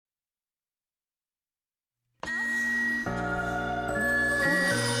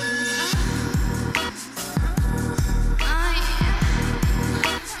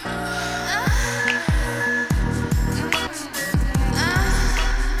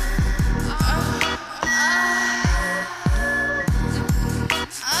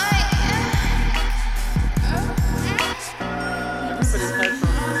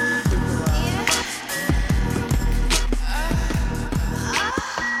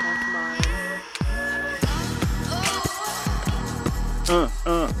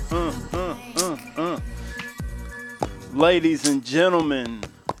Ladies and gentlemen,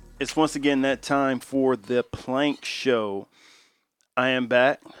 it's once again that time for the Plank Show. I am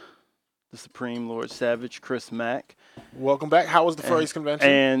back, the Supreme Lord Savage, Chris Mack. Welcome back. How was the Furries convention?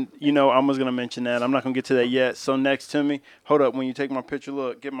 And, I was going to mention that. I'm not going to get to that yet. So next to me, hold up, when you take my picture,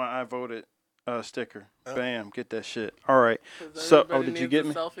 look, get my I voted sticker. Bam, get that shit. All right. So, did you get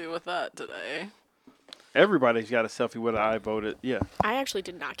me? Selfie with that today. Everybody's got a selfie with an I voted. Yeah. I actually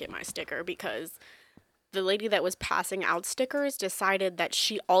did not get my sticker because the lady that was passing out stickers decided that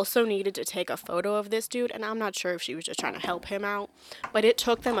she also needed to take a photo of this dude, and I'm not sure if she was just trying to help him out, but it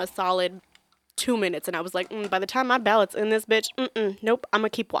took them a solid 2 minutes, and I was like, by the time my ballot's in this bitch, nope, I'm gonna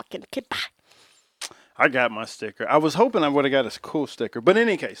keep walking. Goodbye. I got my sticker. I was hoping I would have got a cool sticker, but in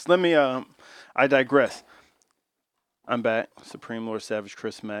any case, let me. I digress. I'm back, Supreme Lord Savage,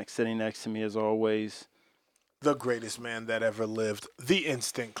 Chris Mack, sitting next to me as always. The greatest man that ever lived, the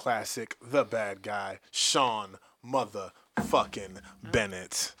instant classic, the bad guy, Sean motherfucking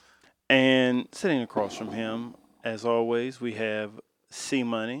Bennett. And sitting across from him, as always, we have C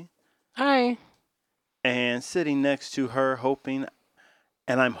Money. Hi. And sitting next to her,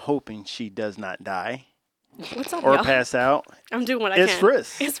 I'm hoping she does not die. What's up, or y'all? pass out. I'm doing what I can. It's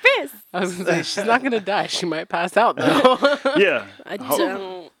Frisk. It's Frisk. I was going to say, she's not going to die. She might pass out, though. Yeah. I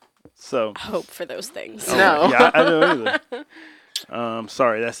don't So hope for those things. No. Yeah, I don't either.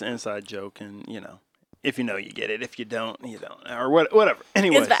 Sorry, that's an inside joke, and if you know, you get it. If you don't, you don't, or whatever.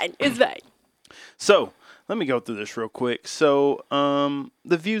 Anyway, It's fine. So let me go through this real quick. So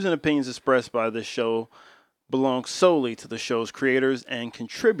the views and opinions expressed by this show belong solely to the show's creators and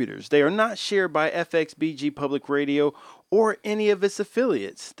contributors. They are not shared by FXBG Public Radio or any of its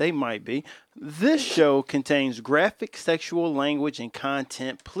affiliates. They might be. This show contains graphic sexual language and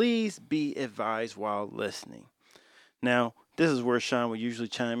content. Please be advised while listening. Now, this is where Sean would usually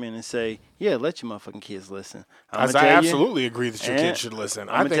chime in and say, yeah, let your motherfucking kids listen. I absolutely agree that your kids should listen.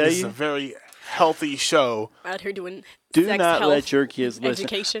 I think this is a very healthy show. Out here doing Do sex, not health, let your kids listen.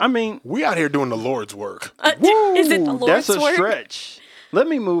 education. I mean, We out here doing the Lord's work. Is it the Lord's that's a work? stretch. Let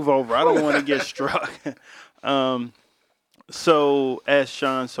me move over. I don't want to get struck. So, as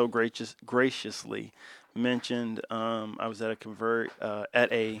Sean so graciously mentioned, I was at a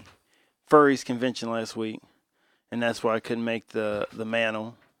furries convention last week, and that's why I couldn't make the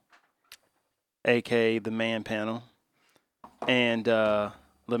manel, aka the man panel. And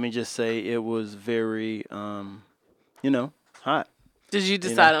let me just say, it was very, hot. Did you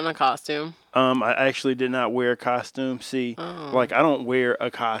decide on a costume? I actually did not wear a costume. See, I don't wear a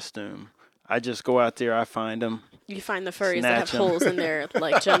costume. I just go out there, I find them. You find the furries that have Snatch 'em. holes in their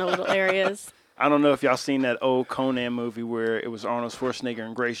genital areas. I don't know if y'all seen that old Conan movie where it was Arnold Schwarzenegger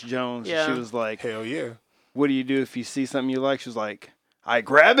and Grace Jones. Yeah. And she was like, Hell yeah. what do you do if you see something you like? She was like, I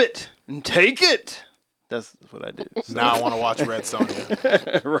grab it and take it. That's what I did. So. Now I want to watch Red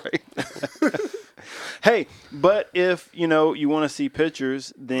Sonja. Right. Hey, but if, you want to see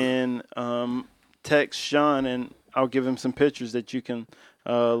pictures, then text Sean and I'll give him some pictures that you can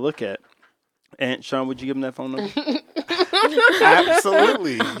look at. And Sean, would you give him that phone number?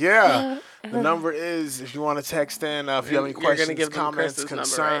 Absolutely. Yeah. The number is, if you want to text in, if you have any You're gonna questions, give them comments,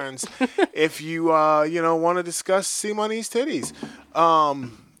 Chris's number, right? concerns, if you, want to discuss C-Money's titties,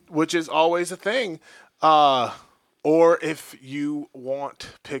 which is always a thing, or if you want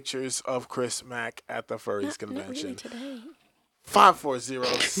pictures of Chris Mack at the Furries Convention. Not really today.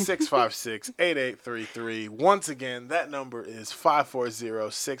 540-656-8833. Once again, that number is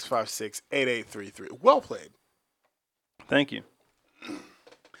 540-656-8833. Well played. Thank you.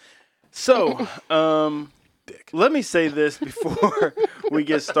 So, let me say this before we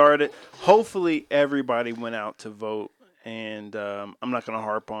get started. Hopefully, everybody went out to vote, and I'm not going to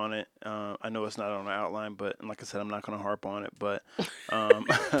harp on it. I know it's not on the outline, but like I said, I'm not going to harp on it. But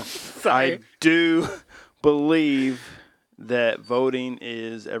I do believe that voting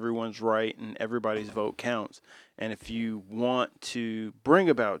is everyone's right and everybody's vote counts. And if you want to bring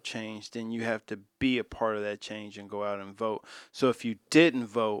about change, then you have to be a part of that change and go out and vote. So if you didn't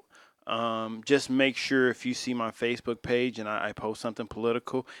vote, just make sure if you see my Facebook page and I post something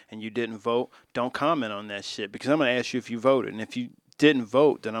political and you didn't vote, don't comment on that shit, because I'm going to ask you if you voted. And if you didn't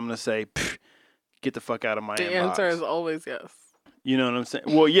vote, then I'm going to say, get the fuck out of my The inbox. answer is always yes. You know what I'm saying?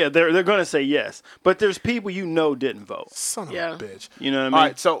 Well, yeah, they're going to say yes, but there's people didn't vote. Son of Yeah. a bitch. You know what I mean? All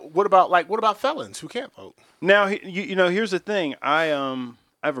right, so what about felons who can't vote? Now, here's the thing. I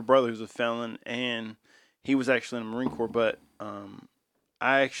have a brother who's a felon, and he was actually in the Marine Corps, but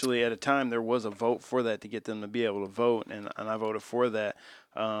I actually, at a time, there was a vote for that to get them to be able to vote, and I voted for that.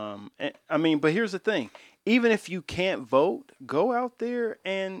 But here's the thing. even if you can't vote, go out there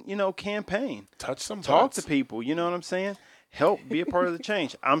and, campaign. Touch some Talk butts. to people. You know what I'm saying? Help be a part of the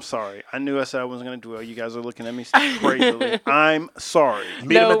change. I'm sorry. I knew I said I wasn't going to dwell. You guys are looking at me crazily. I'm sorry.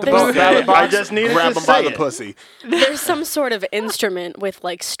 Meet him No, at the there's- vote ballot box. I just needed grab to him by say the it. pussy. There's some sort of instrument with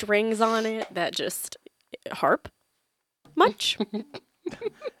like strings on it that just harp. Much?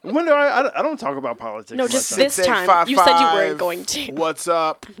 When do I don't talk about politics. No, much. just this time. You said you weren't going to. What's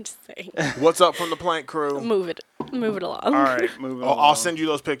up? I'm just saying. What's up from the plank crew? Move it along. All right, moving on. I'll send you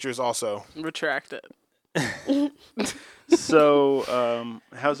those pictures also. Retract it. So,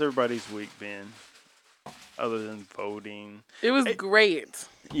 how's everybody's week been? Other than voting. It was great.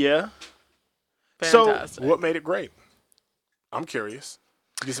 Yeah. So, Fantastic. What made it great? I'm curious.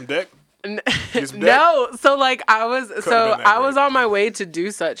 Get some dick? some dick? No, so like I was been that I was great. on my way to do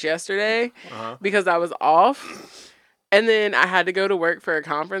such yesterday Uh-huh. because I was off, and then I had to go to work for a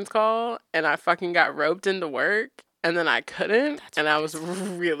conference call, and I fucking got roped into work, and then I couldn't, and I was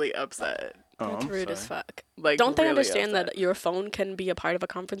really upset. That's I'm rude as sorry. fuck. Like, Don't they really understand upset. that your phone can be a part of a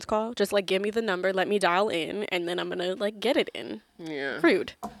conference call? Just like give me the number, let me dial in, and then I'm gonna like get it in. Yeah.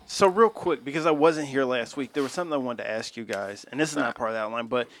 Rude. So real quick, because I wasn't here last week, there was something I wanted to ask you guys, and this is not part of the outline,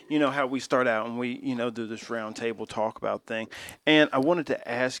 but you know how we start out and we, do this round table talk about thing, and I wanted to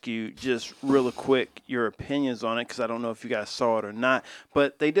ask you just really quick your opinions on it, because I don't know if you guys saw it or not,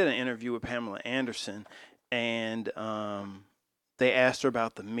 but they did an interview with Pamela Anderson, and they asked her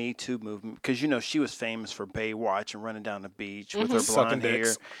about the Me Too movement, because she was famous for Baywatch and running down the beach with her Sucking blonde hair,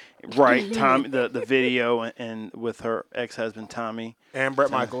 dicks. right? Tommy, the video, and with her ex-husband Tommy And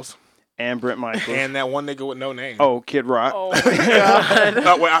Brett Michaels. and Brett Michaels. And that one nigga with no name. Oh, Kid Rock. Oh my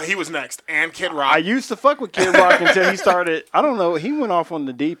god. Well, he was next. And Kid Rock. I used to fuck with Kid Rock until he started. I don't know. He went off on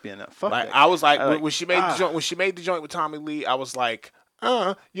the deep end. Fuck Like that. I was like, I like- when she made the joint, when she made the joint with Tommy Lee, I was like,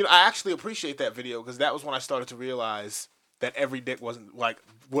 I actually appreciate that video because that was when I started to realize that every dick wasn't like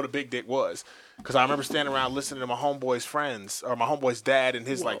what a big dick was. Because I remember standing around listening to my homeboy's friends or my homeboy's dad and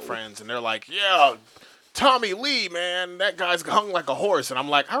his like friends, and they're like, yeah, Tommy Lee, man, that guy's hung like a horse, and I'm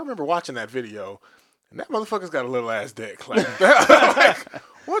like, I remember watching that video, and that motherfucker's got a little ass dick. Like,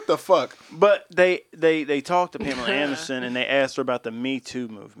 what the fuck? But they talked to Pamela Anderson and they asked her about the Me Too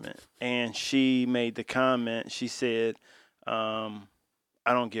movement, and she made the comment. She said, "I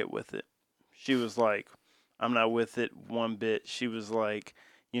don't get with it." She was like, "I'm not with it one bit." She was like,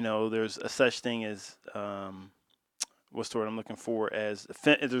 there's a such thing as what's the word I'm looking for?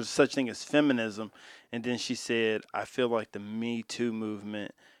 There's such thing as feminism, and then she said, "I feel like the Me Too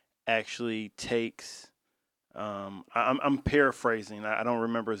movement actually takes." I'm paraphrasing. I don't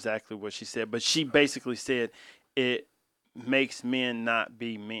remember exactly what she said, but she basically said it makes men not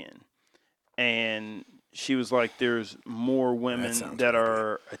be men, and she was like, "There's more women that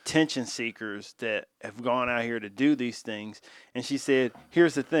are attention seekers that have gone out here to do these things." And she said,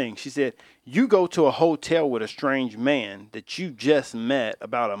 "Here's the thing." She said, "You go to a hotel with a strange man that you just met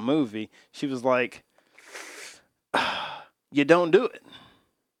about a movie." She was like, "You don't do it."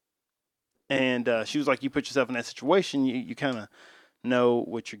 And she was like, "You put yourself in that situation, you kind of know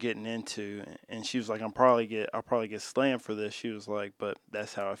what you're getting into." And she was like, I'll probably get slammed for this. She was like, "But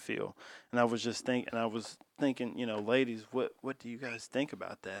that's how I feel." And I was thinking, ladies, what do you guys think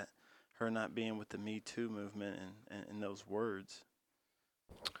about that? Her not being with the Me Too movement and those words.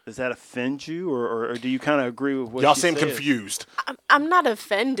 Does that offend you, or do you kind of agree with what Y'all she seem says? confused. I'm not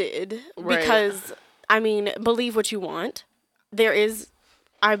offended Right. because believe what you want. There is,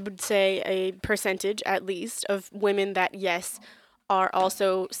 I would say, a percentage at least of women that yes are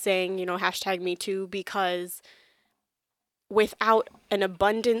also saying, hashtag Me Too, because without an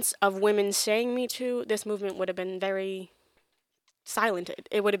abundance of women saying Me Too, this movement would have been very silented.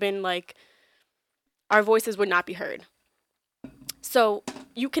 It would have been like our voices would not be heard. So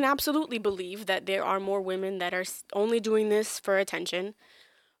you can absolutely believe that there are more women that are only doing this for attention.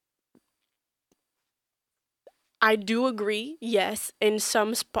 I do agree, yes, in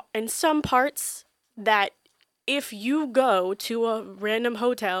some parts that if you go to a random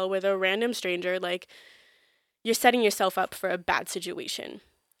hotel with a random stranger, like, you're setting yourself up for a bad situation.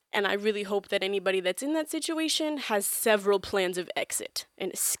 And I really hope that anybody that's in that situation has several plans of exit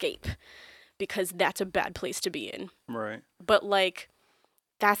and escape, because that's a bad place to be in. Right. But like,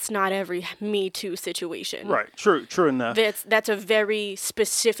 that's not every Me Too situation. Right. True enough. That's a very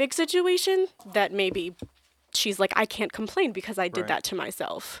specific situation that maybe she's like, I can't complain because I did Right. that to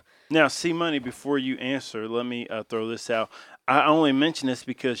myself. Now, C Money, before you answer, let me throw this out. I only mention this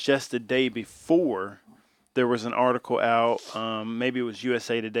because just the day before, there was an article out. Maybe it was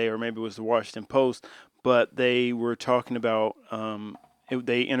USA Today or maybe it was the Washington Post, but they were talking about.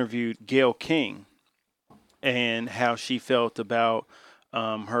 They interviewed Gayle King, and how she felt about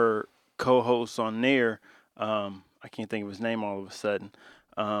her co-host on there. I can't think of his name all of a sudden,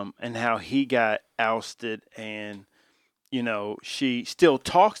 and how he got ousted, and she still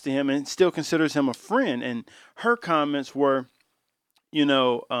talks to him and still considers him a friend. And her comments were, he's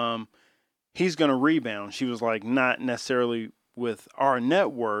going to rebound. She was like, not necessarily with our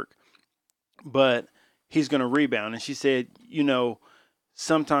network, but he's going to rebound. And she said,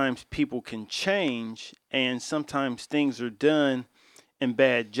 sometimes people can change, and sometimes things are done in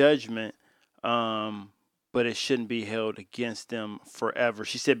bad judgment, but it shouldn't be held against them forever.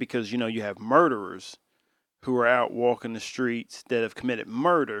 She said because, you have murderers who are out walking the streets that have committed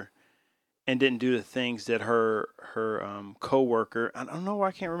murder and didn't do the things that her coworker, I don't know why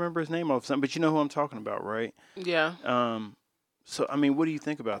I can't remember his name all of a sudden, but you know who I'm talking about, right? Yeah. So, I mean, what do you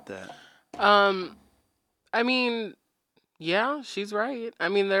think about that? I mean, yeah, she's right. I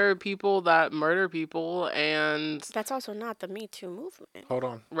mean, there are people that murder people, and That's also not the Me Too movement. Hold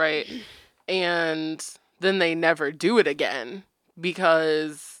on. right, and then they never do it again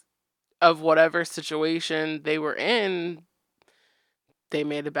because of whatever situation they were in. They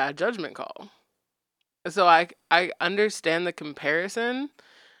made a bad judgment call. So I understand the comparison,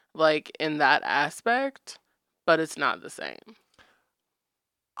 like in that aspect, but it's not the same.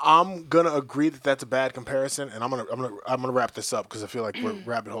 I'm gonna agree that that's a bad comparison, and I'm gonna wrap this up because I feel like we're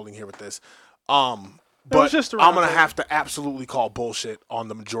rabbit holing here with this. But just a I'm gonna round have to absolutely call bullshit on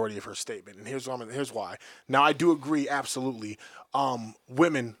the majority of her statement, and here's why. Now I do agree absolutely.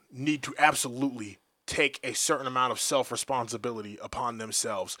 Women need to absolutely take a certain amount of self-responsibility upon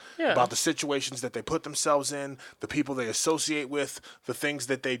themselves about the situations that they put themselves in, the people they associate with, the things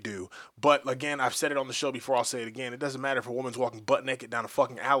that they do. But again, I've said it on the show before, I'll say it again. It doesn't matter if a woman's walking butt naked down a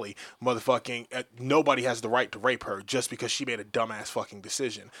fucking alley, motherfucking, nobody has the right to rape her just because she made a dumbass fucking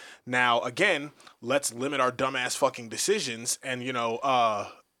decision. Now, again, let's limit our dumbass fucking decisions and,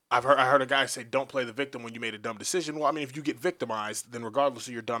 I heard a guy say, don't play the victim when you made a dumb decision. Well, I mean, if you get victimized, then regardless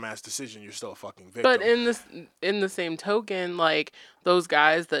of your dumbass decision, you're still a fucking victim. But in the same token, like those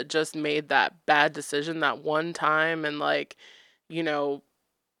guys that just made that bad decision that one time and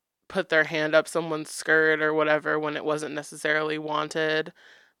put their hand up someone's skirt or whatever when it wasn't necessarily wanted,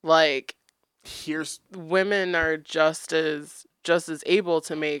 women are just as able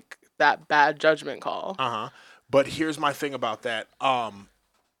to make that bad judgment call. But here's my thing about that.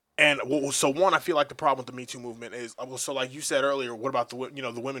 So one, I feel like the problem with the Me Too movement is, so like you said earlier, what about the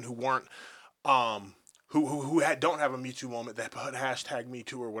women who weren't, who don't have a Me Too moment that put hashtag Me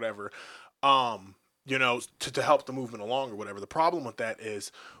Too or whatever, to help the movement along or whatever. The problem with that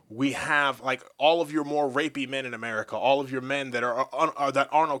is we have like all of your more rapey men in America, all of your men that that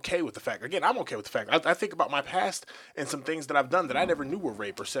aren't okay with the fact. Again, I'm okay with the fact. I think about my past and some things that I've done that I never knew were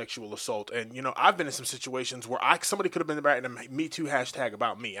rape or sexual assault. And I've been in some situations where somebody could have been writing a Me Too hashtag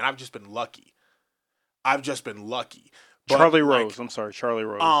about me, and I've just been lucky. But, Charlie Rose. I'm sorry, Charlie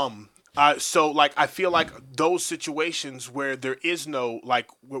Rose. So I feel like those situations where there is no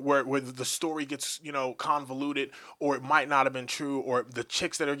where the story gets convoluted, or it might not have been true, or the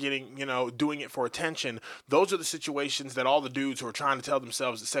chicks that are getting doing it for attention, those are the situations that all the dudes who are trying to tell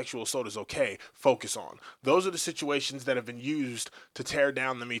themselves that sexual assault is okay focus on. Those are the situations that have been used to tear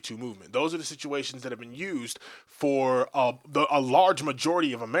down the Me Too movement. Those are the situations that have been used for a large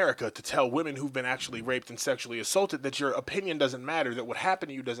majority of America to tell women who've been actually raped and sexually assaulted that your opinion doesn't matter, that what happened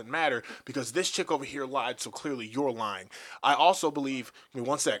to you doesn't matter, because this chick over here lied, so clearly you're lying. I also believe, give me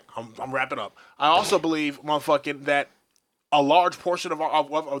one sec, I'm wrapping up. I also believe, motherfucking, that a large portion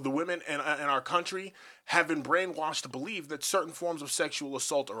of the women in our country have been brainwashed to believe that certain forms of sexual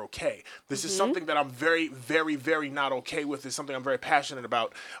assault are okay. This is something that I'm very, very, very not okay with. It's something I'm very passionate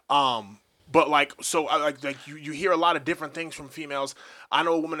about. But you hear a lot of different things from females. I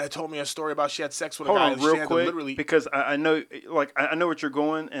know a woman that told me a story about she had sex with a guy. Hold on, real quick, because I know, I know what you're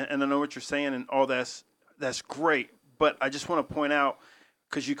going, and I know what you're saying, and all that's great. But I just want to point out,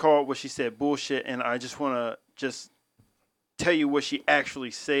 because you called what she said bullshit, and I just want to just tell you what she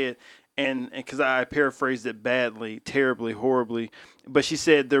actually said, and because I paraphrased it badly, terribly, horribly. But she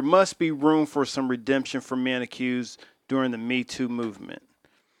said there must be room for some redemption for men accused during the Me Too movement.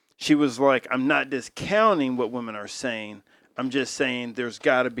 She was like, I'm not discounting what women are saying. I'm just saying there's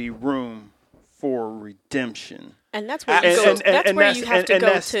got to be room for redemption. And that's where you go. That's where you have to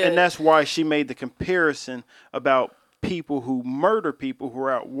go to. And that's why she made the comparison about people who murder people who are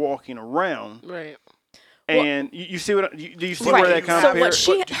out walking around. Right. And you see what? Do you see where that compares?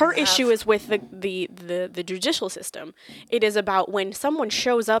 So her issue is with the judicial system. It is about when someone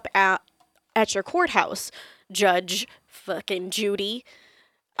shows up at your courthouse, Judge fucking Judy.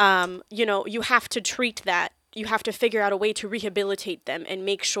 you have to treat that. You have to figure out a way to rehabilitate them and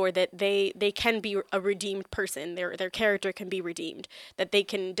make sure that they can be a redeemed person. Their character can be redeemed. That they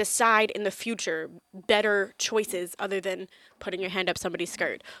can decide in the future better choices other than putting your hand up somebody's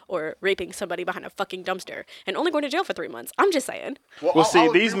skirt or raping somebody behind a fucking dumpster and only going to jail for 3 months. I'm just saying. Well, see,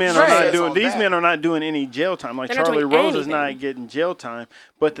 these men are not doing. These men are not doing any jail time. Like They're not Charlie doing Rose is anything. not getting jail time.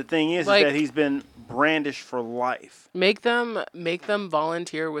 But the thing is Like- that he's been brandished for life. Make them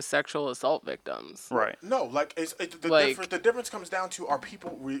volunteer with sexual assault victims. Right. No, like the difference comes down to, are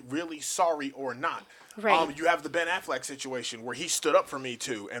people really sorry or not? Right. You have the Ben Affleck situation where he stood up for Me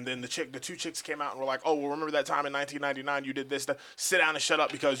Too, and then the two chicks came out and were like, "Oh, well, remember that time in 1999 you did this? Sit down and shut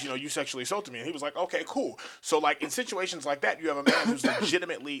up because you sexually assaulted me." And he was like, "Okay, cool." So like in situations like that, you have a man who's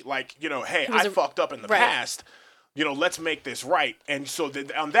legitimately like, hey, I fucked up in the past. Let's make this right. And so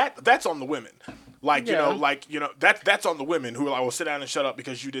that's on the women. That's on the women who are like, well, sit down and shut up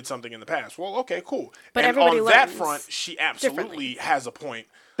because you did something in the past. Well, okay, cool. But and everybody on that learns front, she absolutely has a point.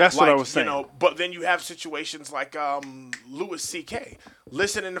 That's what I was saying. But then you have situations like Louis C.K.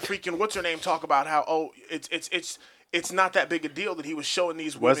 Listening to freaking what's her name talk about how it's not that big a deal that he was showing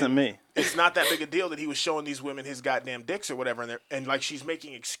these women. Wasn't me. It's not that big a deal that he was showing these women his goddamn dicks or whatever, and like she's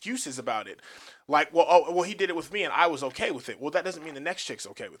making excuses about it. Like, well, he did it with me and I was okay with it. Well, that doesn't mean the next chick's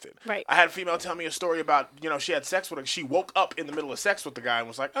okay with it. Right. I had a female tell me a story about, she had sex with her. She woke up in the middle of sex with the guy and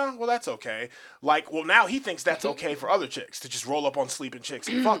was like, oh, well, that's okay. Like, well, now he thinks that's okay for other chicks to just roll up on sleeping chicks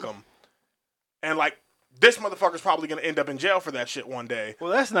and fuck them. And like, this motherfucker's probably gonna end up in jail for that shit one day.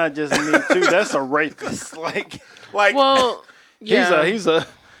 Well, that's not just Me Too. That's a rapist. Like, Well, yeah. he's a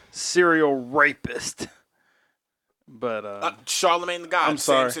serial rapist. But Charlemagne the God, I'm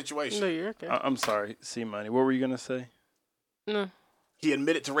sorry. same situation. No, you're okay. I'm sorry, C-Money. What were you gonna say? No. He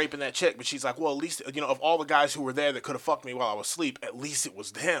admitted to raping that chick, but she's like, well, at least, of all the guys who were there that could have fucked me while I was asleep, at least it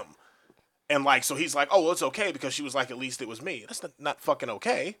was him. And like, so he's like, oh, well, it's okay because she was like, at least it was me. That's not fucking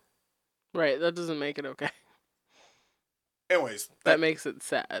okay. Right, that doesn't make it okay. Anyways. That makes it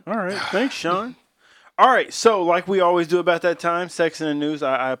sad. All right, thanks, Sean. All right, so like we always do about that time, sex in the news.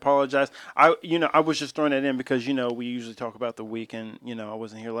 I apologize. I was just throwing that in because we usually talk about the week, and I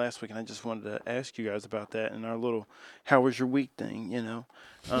wasn't here last week, and I just wanted to ask you guys about that and our little "How was your week" thing.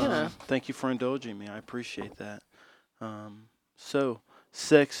 Yeah. Thank you for indulging me. I appreciate that. So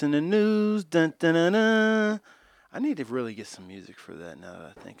sex in the news. Dun, dun, dun, dun. I need to really get some music for that now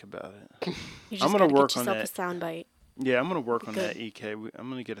that I think about it. You just I'm gonna gotta work get on yourself that. a soundbite. Yeah, I'm gonna work on Good. that, EK. I'm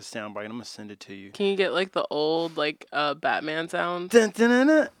gonna get a soundbite. I'm gonna send it to you. Can you get like the old Batman sound? Dun, dun, dun,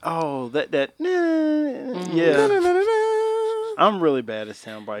 dun. Oh, that. Mm-hmm. Yeah. I'm really bad at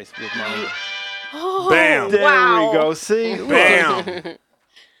sound bites with mine. Oh, Bam. There wow. we go. See? Bam.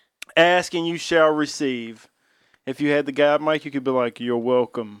 Ask and you shall receive. If you had the guy mic, you could be like, "You're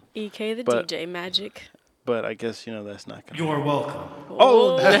welcome." EK the But- DJ magic. But I guess that's not gonna. You're welcome.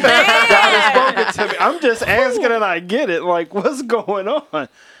 Oh, God has spoken to me. I'm just asking and I get it. Like, what's going on?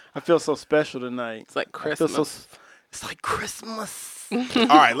 I feel so special tonight. It's like I feel Christmas. it's like Christmas. All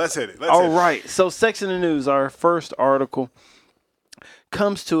right, let's hit it. All right. So, Sex in the News, our first article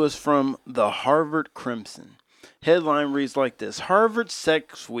comes to us from the Harvard Crimson. Headline reads like this: Harvard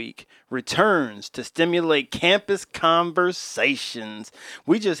Sex Week returns to stimulate campus conversations.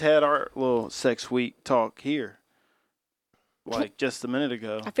 We just had our little Sex Week talk here, like just a minute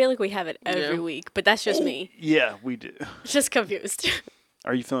ago. I feel like we have it every Yeah. week, but that's just me. Yeah, we do. Just confused.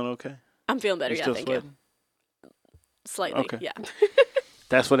 Are you feeling okay? I'm feeling better. You Yeah, still thank sweating? you. Slightly. Okay. Yeah.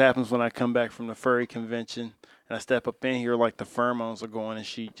 That's what happens when I come back from the furry convention and I step up in here like the pheromones are going, and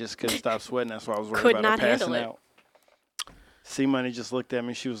she just couldn't stop sweating. That's why I was worried Could about not her passing handle it. out. C-Money just looked at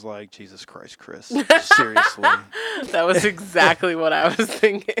me. She was like, Jesus Christ, Chris. Seriously. That was exactly what I was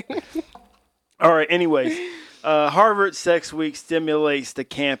thinking. All right, anyways. Harvard Sex Week stimulates the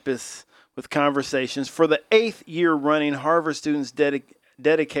campus with conversations. For the 8th year running, Harvard students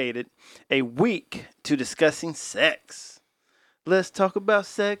dedicated a week to discussing sex. Let's talk about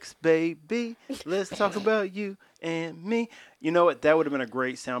sex, baby. Let's talk about you and me. You know what? That would have been a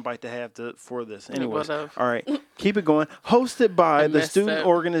great soundbite to have for this. Anyways, would've. all right, keep it going. Hosted by I the missed student it.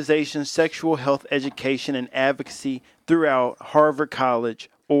 organization Sexual Health Education and Advocacy throughout Harvard College,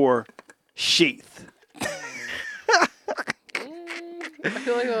 or Sheath. I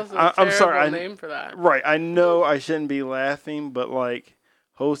feel like that was a I'm terrible sorry, name for that. Right, I know I shouldn't be laughing, but like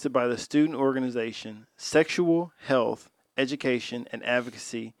hosted by the student organization Sexual Health Education and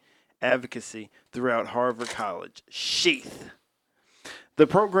Advocacy throughout Harvard College, Sheath. The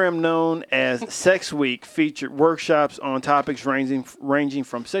program, known as Sex Week, featured workshops on topics ranging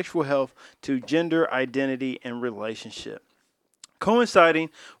from sexual health to gender identity and relationship. Coinciding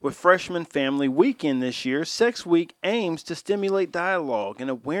with Freshman Family Weekend this year, Sex Week aims to stimulate dialogue and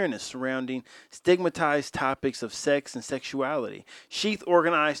awareness surrounding stigmatized topics of sex and sexuality. Sheath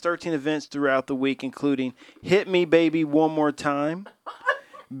organized 13 events throughout the week, including Hit Me Baby One More Time,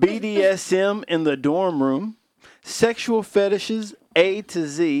 BDSM in the Dorm Room, Sexual Fetishes A to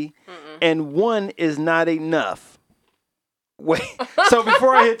Z, and One Is Not Enough. Wait, so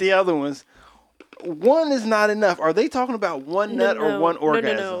before I hit the other ones, one is not enough. Are they talking about one nut or one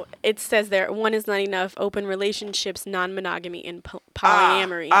orgasm? No. It says there, one is not enough. Open relationships, non-monogamy, and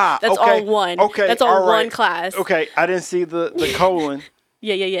polyamory. That's okay. all one. Okay, that's all right. one class. Okay, I didn't see the colon.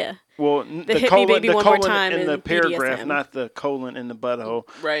 Yeah. Well, The the hit colon, me baby the one more colon time in the and paragraph, BDSM. not the colon in the butthole.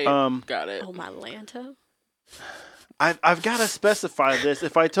 Right. Got it. Oh, my Lanta. I've got to specify this.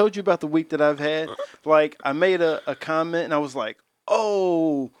 If I told you about the week that I've had, like I made a comment and I was like,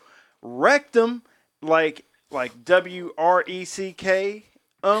 oh, rectum, like WRECK,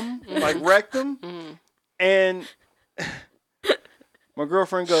 like rectum. And my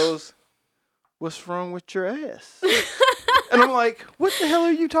girlfriend goes, what's wrong with your ass? And I'm like, what the hell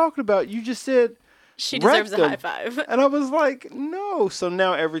are you talking about? You just said She deserves a rectum. high five. And I was like, no. So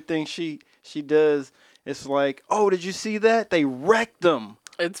now everything she does, it's like, oh, did you see that? They wrecked them.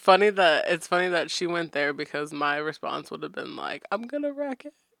 It's funny that she went there because my response would have been like, I'm gonna wreck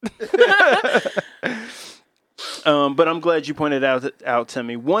it. But I'm glad you pointed out to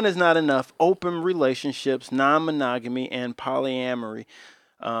me. One is not enough. Open relationships, non-monogamy, and polyamory.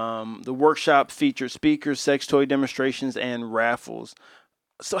 The workshop featured speakers, sex toy demonstrations, and raffles.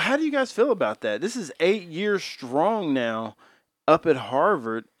 So how do you guys feel about that? This is 8 years strong now up at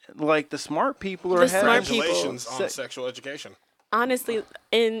Harvard. Like the smart people are The having smart people. Congratulations on sexual education. Honestly,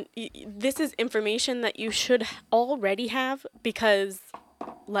 this is information that you should already have because,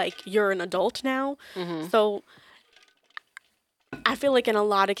 like, you're an adult now. So I feel like in a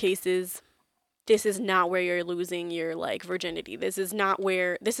lot of cases, this is not where you're losing your, like, virginity. This is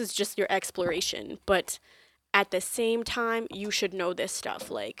just your exploration. But at the same time, you should know this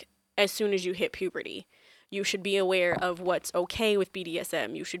stuff, like, as soon as you hit puberty. You should be aware of what's okay with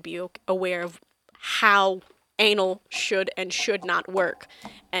BDSM. You should be aware of how anal should and should not work.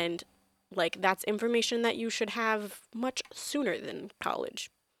 And, like, that's information that you should have much sooner than college.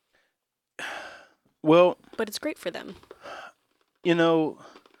 Well, But it's great for them. you know,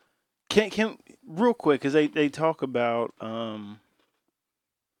 can real quick because they talk about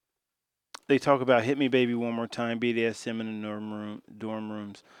Hit Me Baby One More Time, BDSM in the dorm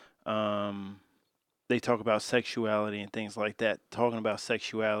rooms. They talk about sexuality and things like that. Talking about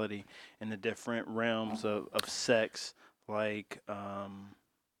sexuality in the different realms of sex, like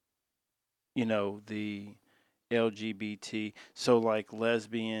the LGBT. So like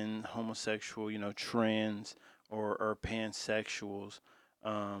lesbian, homosexual, trans or pansexuals.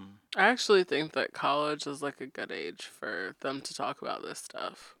 I actually think that college is like a good age for them to talk about this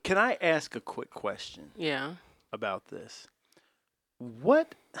stuff. Can I ask a quick question Yeah. about this?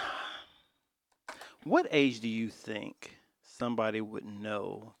 What age do you think somebody would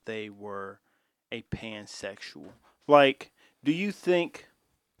know they were a pansexual? Like, do you think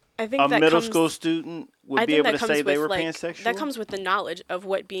I think a that middle comes, school student would I be think able that to comes say they with, were like, pansexual? That comes with the knowledge of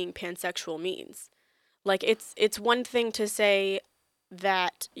what being pansexual means. Like, it's one thing to say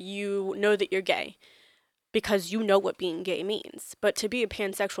that you know that you're gay because you know what being gay means. But to be a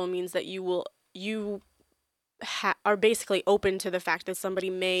pansexual means that you are basically open to the fact that somebody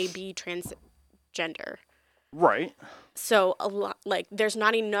may be transgender. Right. So there's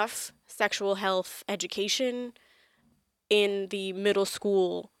not enough sexual health education in the middle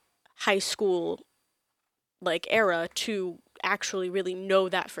school, high school, like, era to actually really know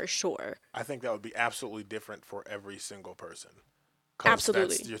that for sure. I think that would be absolutely different for every single person. 'Cause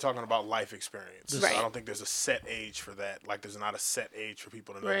Absolutely. you're talking about life experience. So Right. I don't think there's a set age for that. Like, there's not a set age for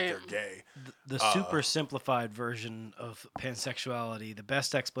people to know Right. that they're gay. The super simplified version of pansexuality, the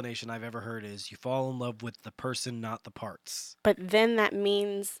best explanation I've ever heard is you fall in love with the person, not the parts. But then that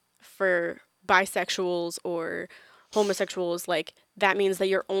means for bisexuals or homosexuals, like, that means that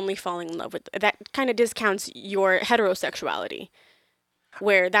you're only falling in love with, that kind of discounts your heterosexuality,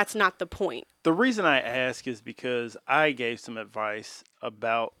 where that's not the point. The reason I ask is because I gave some advice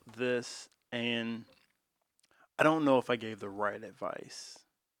about this, and I don't know if I gave the right advice.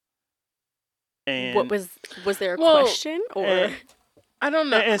 And What was there a Well, question or? and- I don't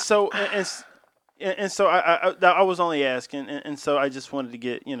know. and so I was only asking, and so I just wanted to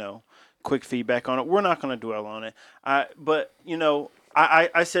get quick feedback on it. We're not going to dwell on it. But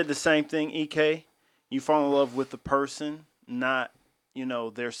I said the same thing. EK, you fall in love with the person, not you know,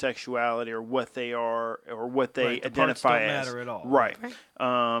 their sexuality or what they are or what they Right, the parts identify don't as. matter at all. Right.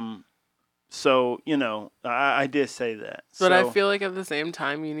 Right. So, you know, I did say that. But I So- feel like at the same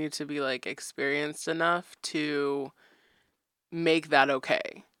time, you need to be like experienced enough to make that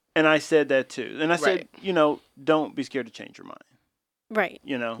okay. and I said that too. And I said, Right. you know, don't be scared to change your mind. Right.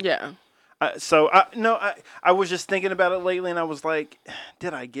 You know? Yeah. I was just thinking about it lately, and I was like,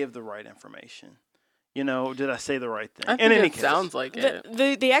 did I give the right information? You know, did I say the right thing? I In think any it case, sounds like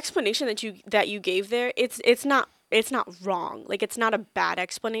it. The explanation that you gave there, it's not wrong. Like, it's not a bad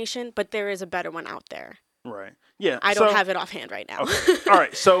explanation, but there is a better one out there. right? Yeah, I don't have it offhand right now. Okay. All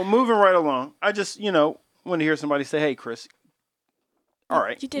right, so moving right along, I just want to hear somebody say, "Hey, Chris." All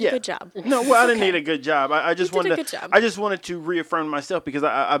right, You did yeah. a good job. No, well, I didn't Okay. need a good job. I just You did wanted a to. good job. I just wanted to reaffirm myself because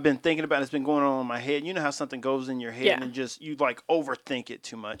I've been thinking about it. It's been going on in my head. You know how something goes in your head Yeah. and just you like overthink it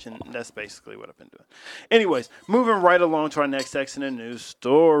too much, and that's basically what I've been doing. Anyways, moving right along to our next section of news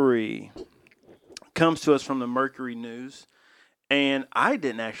story comes to us from the Mercury News, and I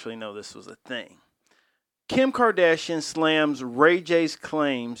didn't actually know this was a thing. Kim Kardashian slams Ray J's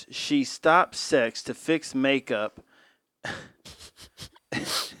claims she stopped sex to fix makeup.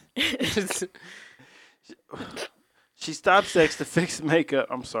 She stopped sex to fix makeup.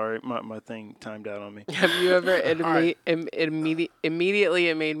 I'm sorry, my thing timed out on me. Have you ever right. immediately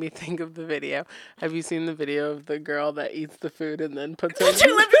it made me think of the video. Have you seen the video of the girl that eats the food and then puts her Put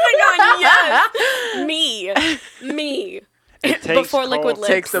your lipstick on, yes. Me. It takes Before liquid call lips.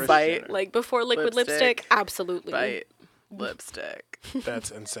 to Takes a Kris bite. Jenner. Like, before liquid Lipstick. lipstick, absolutely. bite lipstick? That's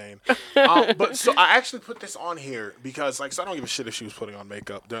insane. But so I actually put this on here because, like, so I don't give a shit if she was putting on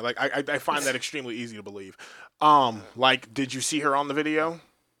makeup. Like, I find that extremely easy to believe. Like, did you see her on the video?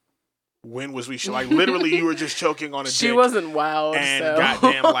 When was we? Like, literally, you were just choking on a She dick. wasn't wowed, And so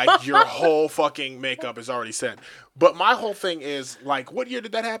goddamn, like, your whole fucking makeup is already set. But my whole thing is, like, what year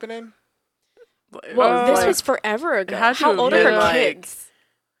did that happen in? Well, this like, was forever ago. had to How have old are been, her like, kids?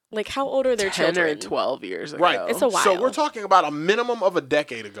 Like, how old are their 10 children? or 12 years ago. Right. It's a while. So we're talking about a minimum of a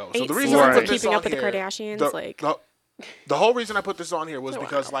decade ago. So 8 the reason Right. I seasons put of this Keeping on Up with the here, Kardashians, the whole reason I put this on here was Oh,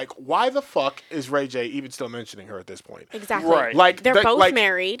 because, wow. like, why the fuck is Ray J even still mentioning her at this point? exactly. Right. Like, They're that- both like,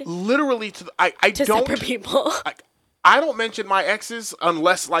 married Literally, I to don't. separate people. I don't mention my exes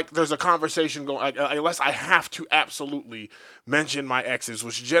unless, like, there's a conversation going. Like, unless I have to absolutely mention my exes,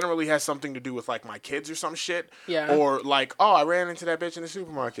 which generally has something to do with, like, my kids or some shit. Yeah. Or like, oh, I ran into that bitch in the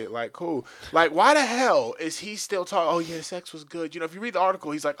supermarket. Like, cool. Like, why the hell is he still talking? Oh yeah, sex was good. You know, if you read the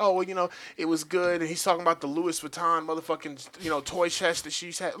article, he's like, oh well, you know, it was good, and he's talking about the Louis Vuitton motherfucking, toy chest that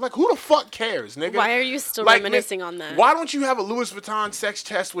she's had. Like, who the fuck cares, nigga? Why are you still Like, reminiscing on that? Why don't you have a Louis Vuitton sex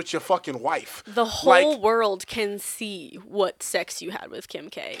chest with your fucking wife? The whole world can see what sex you had with Kim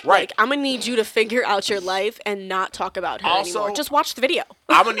K. Right. Like, I'm gonna need you to figure out your life and not talk about her Also- anymore. Just watch the video.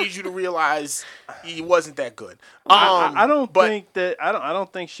 I'm gonna need you to realize he wasn't that good. I don't but- think that I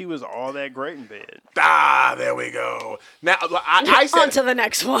don't think she was all that great in bed. There we go. Now I said On to the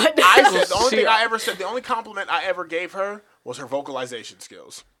next one. I said the only She- thing I ever said, the only compliment I ever gave her was her vocalization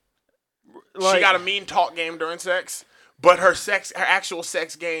skills. She Like- got a mean talk game during sex, but her actual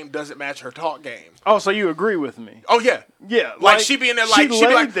sex game doesn't match her talk game. Oh, so you agree with me? Oh yeah. Yeah, Like, she be in there like, she she be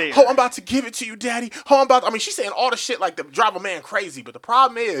laid like, there. oh, I'm about to give it to you, daddy. Oh, I mean, she's saying all the shit like to drive a man crazy. But the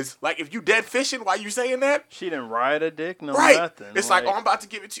problem is, like, if you dead fishing while you saying that, She didn't ride a dick, no right? nothing. It's like, oh, I'm about to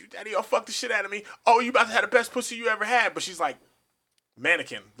give it to you, daddy. Oh, fuck the shit out of me. Oh, you about to have the best pussy you ever had. But she's like,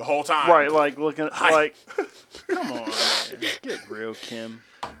 mannequin the whole time. right, like looking Hi. like, come on, man. Get real, Kim.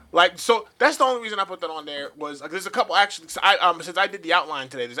 Like, so that's the only reason I put that on there was like, there's a couple actually. Since I did the outline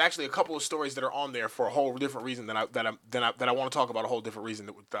today, there's actually a couple of stories that are on there for a whole different reason that I want to talk about a whole different reason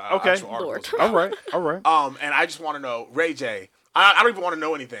with the Okay. actual articles. Lord. All right. And I just want to know, Ray J. I don't even want to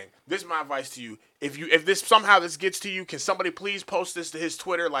know anything. This is my advice to you. If this somehow this gets to you, can somebody please post this to his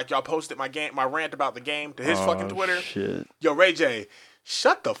Twitter, like y'all posted my rant about the game to his fucking Twitter? Shit. Yo, Ray J,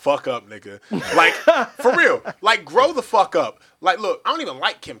 shut the fuck up, nigga. Like, for real. Like, grow the fuck up. Like, look, I don't even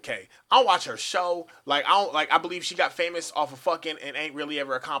like Kim K. I don't watch her show. Like, I believe she got famous off of fucking and ain't really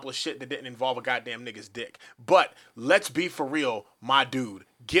ever accomplished shit that didn't involve a goddamn nigga's dick. But let's be for real, my dude.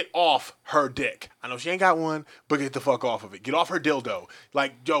 Get off her dick. I know she ain't got one, but get the fuck off of it. Get off her dildo.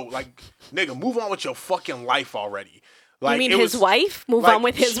 Like, yo, like, nigga, move on with your fucking life already. Like, You mean it his was- wife? Move like, on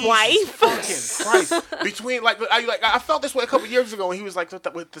with his Jesus wife? Fucking Christ! Between I felt this way a couple years ago when he was like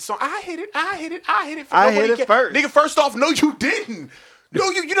with the song. I hit it. I hit Nobody it first. Nigga, first off, no, you didn't.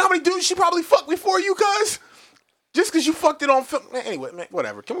 No, you know how many dudes she probably fucked before you, cuz? Just because you fucked it on film. Man, anyway, man,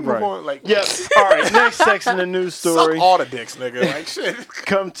 whatever. Can we move Right. on? Like, Yep. All right. Next section of the news suck story. all the dicks, nigga. Like, shit.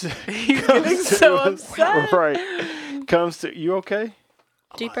 Come to. He's getting so upset. Right. Comes to. You okay?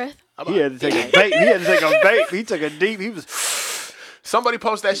 Deep breath. He had to take a vape. He had to take a vape. He took a deep. He was. Somebody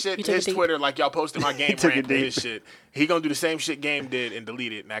post that shit You to took his a deep. Twitter like y'all posted my game took a rant to his deep. shit. He gonna do the same shit Game did and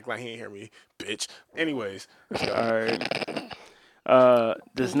delete it and act like he ain't hear me, bitch. Anyways, All right.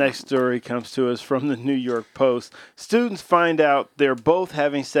 This next story comes to us from the New York Post. Students find out they're both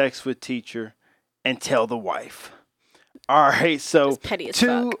having sex with teacher and tell the wife. All right, so That's petty as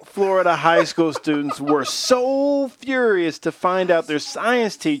two fuck. Florida high school students were so furious to find out their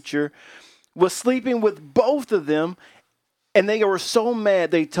science teacher was sleeping with both of them, and they were so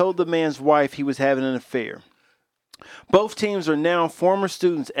mad they told the man's wife he was having an affair. Both teams are now former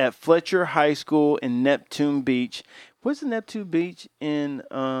students at Fletcher High School in Neptune Beach. What's the Neptune Beach in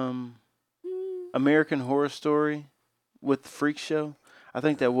American Horror Story with the Freak Show? I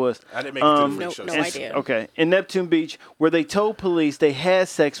think that was. I didn't make it to the freak Nope, show. no so- idea. Okay, in Neptune Beach, where they told police they had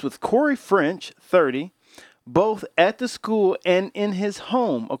sex with Corey French, 30, both at the school and in his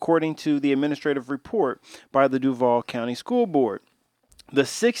home, according to the administrative report by the Duval County School Board. The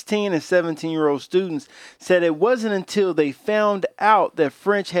 16 and 17-year-old students said it wasn't until they found out that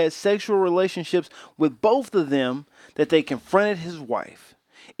French had sexual relationships with both of them that they confronted his wife,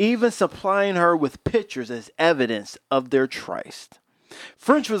 even supplying her with pictures as evidence of their tryst.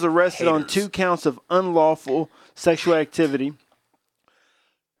 French was arrested on Haters. 2 counts of unlawful sexual activity.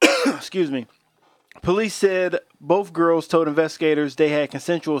 Excuse me. Police said both girls told investigators they had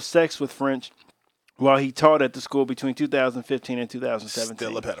consensual sex with French while he taught at the school between 2015 and 2017.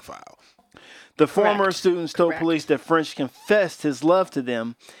 Still a pedophile. The former Correct. students told Correct. police that French confessed his love to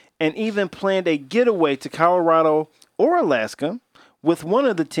them and even planned a getaway to Colorado or Alaska with one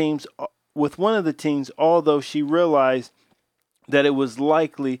of the teens, although she realized that it was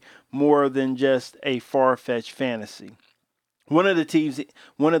likely more than just a far-fetched fantasy. One of the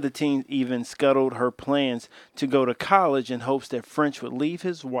teens even scuttled her plans to go to college in hopes that French would leave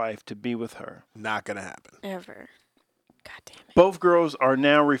his wife to be with her. Not gonna happen. Ever. God damn it. Both girls are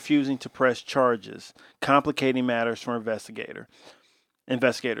now refusing to press charges, complicating matters for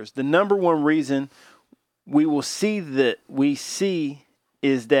investigators. The number one reason we see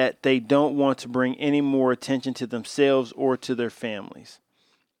is that they don't want to bring any more attention to themselves or to their families.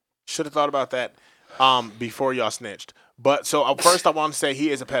 Should have thought about that before y'all snitched. But so first, I want to say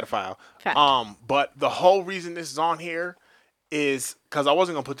he is a pedophile. Fact. But the whole reason this is on here is because I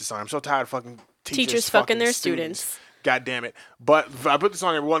wasn't gonna put this on. I'm so tired of fucking Teachers fucking their students. God damn it! But I put this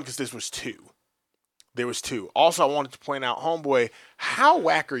on here one because this was 2. There was 2. Also, I wanted to point out, homeboy, how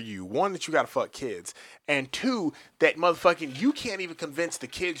whack are you? 1, that you gotta fuck kids, and 2, that motherfucking you can't even convince the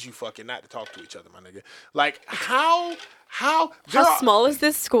kids you fucking not to talk to each other, my nigga. Like how How there are- small is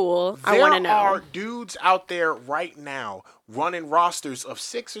this school? I want to There are know. dudes out there right now running rosters of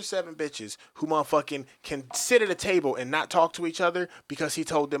 6 or 7 bitches who motherfucking can sit at a table and not talk to each other because he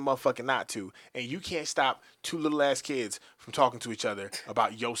told them motherfucking not to. And you can't stop 2 little ass kids from talking to each other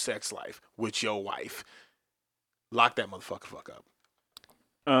about your sex life with your wife. Lock that motherfucker fuck up.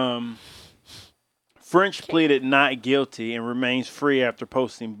 French pleaded not guilty and remains free after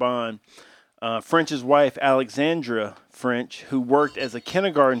posting bond. French's wife, Alexandra French, who worked as a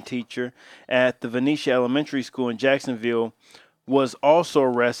kindergarten teacher at the Venetia Elementary School in Jacksonville, was also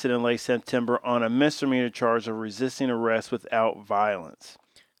arrested in late September on a misdemeanor charge of resisting arrest without violence.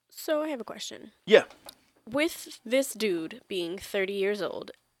 So I have a question. Yeah. With this dude being 30 years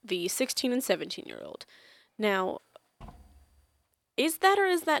old, the 16 and 17-year-old, now, is that or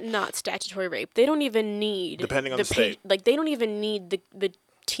is that not statutory rape? They don't even need Depending on the state. Like, they don't even need the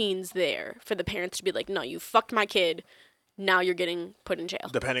teens there for the parents to be like, no, you fucked my kid. Now you're getting put in jail.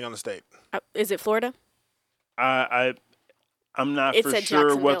 Depending on the state. Is it Florida? I'm not It's for at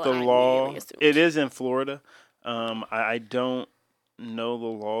sure what the Jacksonville, I law. immediately assumed. It is in Florida. I don't know the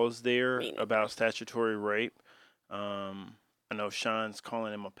laws there Me neither. about statutory rape. I know Sean's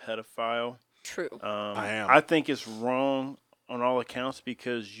calling him a pedophile. True. I am. I think it's wrong on all accounts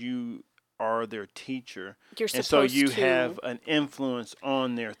because you are their teacher, You're and so supposed you to. have an influence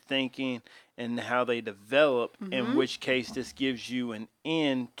on their thinking and how they develop. Mm-hmm. In which case, this gives you an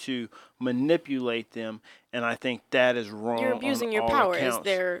end to manipulate them, and I think that is wrong. You're abusing on your all power accounts. as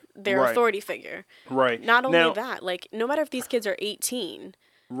their Right. authority figure. Right. Not only Now- that, like, no matter if these kids are 18,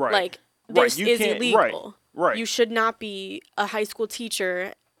 Right. like, Right, this you is can't- illegal. right. You should not be a high school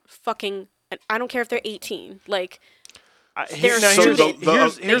teacher fucking, I don't care if they're 18. Like, they're now So here's,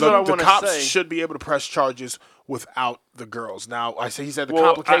 students. here's what I the want to cops say. should be able to press charges without the girls. Now, he said the Well, I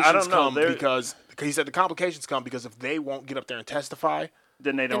complications don't know. come There- because he said the complications come because if they won't get up there and testify,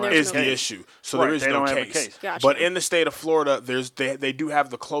 then they don't Then have there's is a the case. issue. So Right, there is they no don't have a case. case. Gotcha. But in the state of Florida, they do have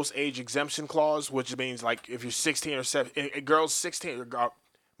the close age exemption clause, which means like if you're 16 or 7, girls 16,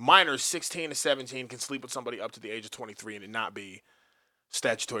 minors 16 to 17 can sleep with somebody up to the age of 23 and it not be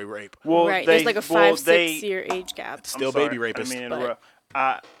statutory rape. Well, right. they, There's like a well, 5-6 they, year age gap. I'm Still sorry, baby rapist. I mean,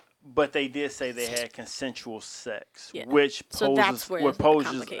 But- but they did say they had consensual sex, Yeah. which So that's poses, where what the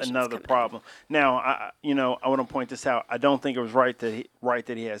poses complications another come in. problem. Now, I want to point this out. I don't think it was right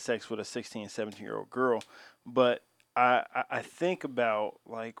that he had sex with a 16, 17-year-old girl, but I think about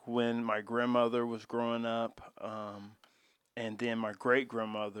like when my grandmother was growing up, and then my great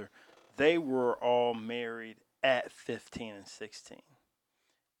grandmother, they were all married at 15 and 16.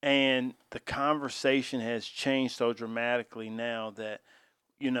 And the conversation has changed so dramatically now that,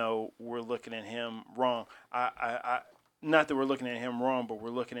 we're looking at him wrong. I not that we're looking at him wrong, but we're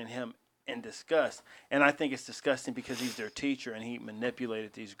looking at him in disgust. And I think it's disgusting because he's their teacher and he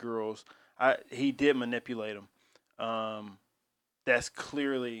manipulated these girls. He did manipulate them. That's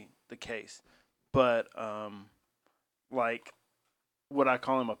clearly the case. But, like, would I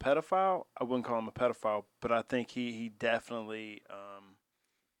call him a pedophile? I wouldn't call him a pedophile, but I think he definitely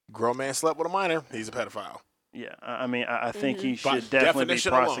Grown man slept with a minor. He's a pedophile. yeah. I mean, I think he By should definitely be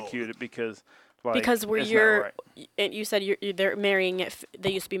definition alone. prosecuted because Because where it's not you're, right. and you said they're marrying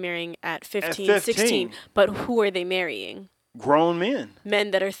they used to be marrying at 15, 15. 16. But who are they marrying? Grown men.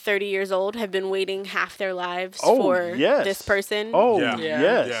 Men that are 30 years old have been waiting half their lives Oh, for yes. this person. Oh Yeah.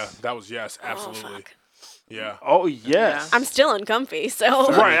 yes. Yeah, that was yes, Oh, absolutely. fuck. Yeah. Oh yes. I'm still uncomfy, so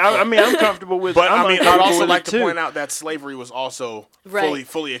right. I mean, I'm comfortable with. But I'm I mean, I'd uncomfortable also with like it, to too. point out that slavery was also Right.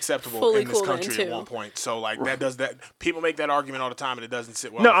 fully acceptable Fully in this cool then, country at too. one point. So like that people make that argument all the time and it doesn't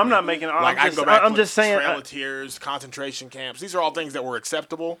sit well. No, with I'm me. not making. Like I'm I just, can go back. I'm to just saying. Trail of Tears, concentration camps. These are all things that were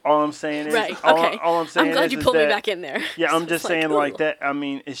acceptable. All I'm saying is. right. All, Okay. all I'm saying I'm glad is, you is pulled me that- back in there. Yeah, I'm It's just saying like ooh. that. I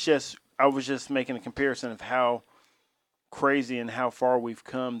mean, it's just. I was just making a comparison of how crazy and how far we've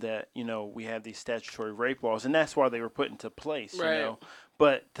come that we have these statutory rape laws, and that's why they were put into place. Right.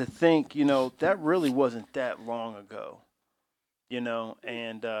 But to think that really wasn't that long ago.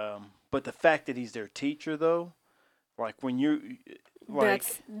 And but the fact that he's their teacher though, like when you like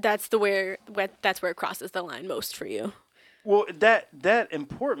That's where it crosses the line most for you. well that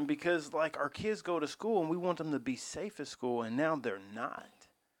important because like our kids go to school and we want them to be safe at school and now they're not.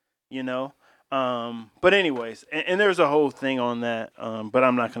 But anyways, and there's a whole thing on that, but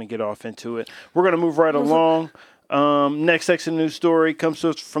I'm not going to get off into it. We're going to move right along. Next section news story comes to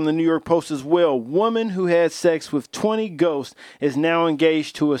us from the New York Post as well. Woman who had sex with 20 ghosts is now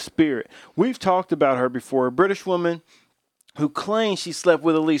engaged to a spirit. We've talked about her before. A British woman who claims she slept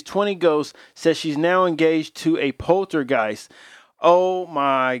with at least 20 ghosts says she's now engaged to a poltergeist. Oh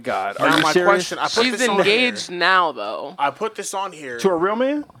my God! Are Now you my serious? question, I put She's this on engaged here. now, though. I put this on here To a real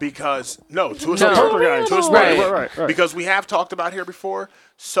man? because to a No. spirit. Poltergeist. To a Right. spirit. Right. Because we have talked about here before.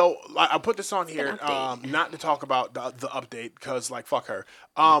 So I put this on here, update. not to talk about the update because like fuck her.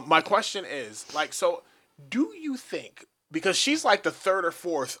 My question is like, so do you think because she's like the third or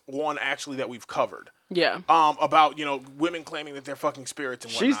fourth one actually that we've covered Yeah. about women claiming that they're fucking spirits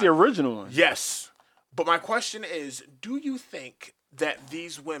and whatnot. She's the original one. Yes. But my question is, do you think that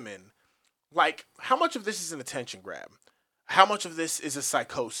these women, like, how much of this is an attention grab? How much of this is a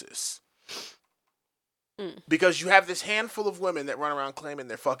psychosis? Because you have this handful of women that run around claiming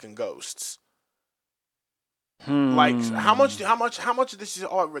they're fucking ghosts. Like, how much of this is,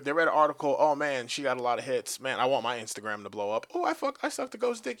 oh, they read an article, oh man, she got a lot of hits. Man, I want my Instagram to blow up. Oh, I sucked a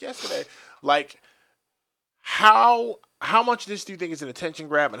ghost dick yesterday. Like, how much of this do you think is an attention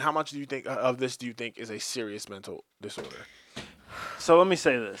grab, and how much do you think of this do you think is a serious mental disorder? So let me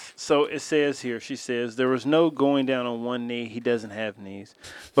say this. So it says here, she says, there was no going down on one knee. He doesn't have knees.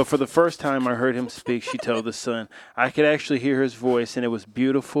 But for the first time I heard him speak, she told the Sun, I could actually hear his voice, and it was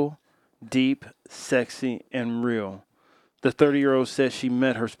beautiful, deep, sexy, and real. The 30-year-old says she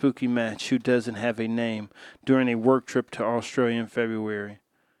met her spooky match, who doesn't have a name, during a work trip to Australia in February.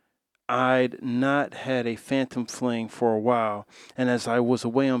 I'd not had a phantom fling for a while, and as I was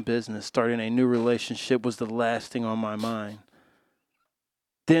away on business, starting a new relationship was the last thing on my mind.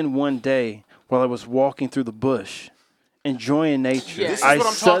 Then one day, while I was walking through the bush, enjoying nature, Yeah. This is what I I'm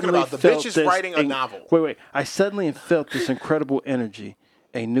talking suddenly about. The felt bitch is this writing a novel. Wait. I suddenly felt this incredible energy.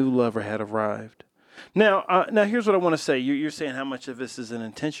 A new lover had arrived. Now here's what I want to say. You're saying how much of this is an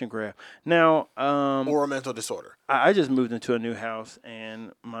intention grab. Now, Or a mental disorder. I just moved into a new house,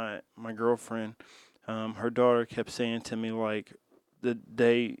 and my girlfriend, her daughter kept saying to me, like, the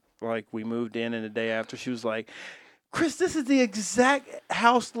day, like, we moved in and the day after, she was like, Chris, this is the exact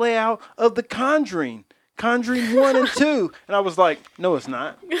house layout of The Conjuring 1 and 2. And I was like, no, it's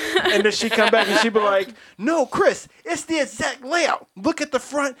not. And then she'd come back and she'd be like, no, Chris, it's the exact layout. Look at the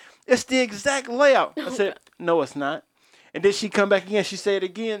front. It's the exact layout. I said, no, it's not. And then she come back again. She said it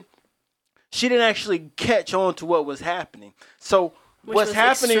again. She didn't actually catch on to what was happening. So Which what's was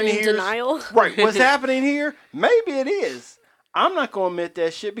happening extreme here? denial. Right. What's happening here? Maybe it is. I'm not gonna admit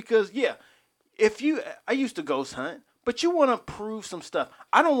that shit because I used to ghost hunt, but you want to prove some stuff.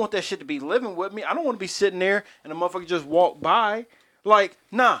 I don't want that shit to be living with me. I don't want to be sitting there and a motherfucker just walk by. Like,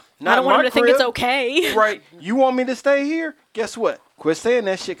 nah, not I don't want my him to think it's crib. okay. Right. You want me to stay here? Guess what? Quit saying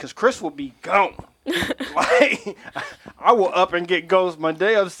that shit because Chris will be gone. Like, I will up and get ghost my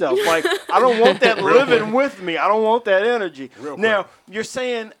damn self. Like, I don't want that living with me. I don't want that energy. Now, you're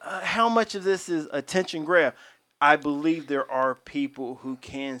saying how much of this is attention grab? I believe there are people who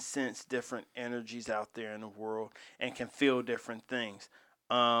can sense different energies out there in the world and can feel different things.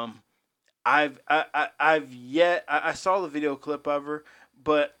 I saw the video clip of her,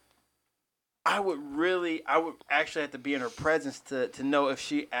 but I would actually have to be in her presence to know if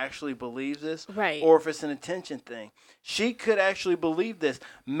she actually believes this, Right. or if it's an attention thing. She could actually believe this.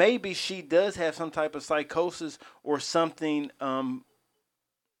 Maybe she does have some type of psychosis or something.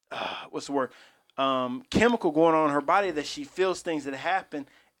 What's the word? Chemical going on in her body that she feels things that happen,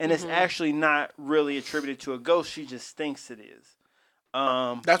 and it's actually not really attributed to a ghost. She just thinks it is.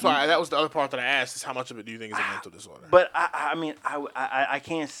 That's why that was the other part that I asked is how much of it do you think is a mental disorder? But I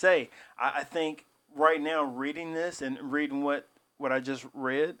can't say. I think right now reading this and reading what I just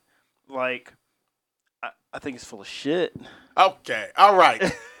read, like I think it's full of shit. Okay, all right.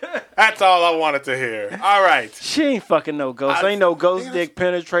 That's all I wanted to hear. All right. She ain't fucking no ghost. Ain't no ghost dick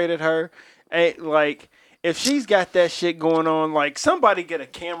penetrated her. Ain't like. If she's got that shit going on, like somebody get a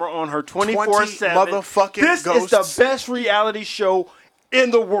camera on her 24/7. Motherfucking this ghosts. is the best reality show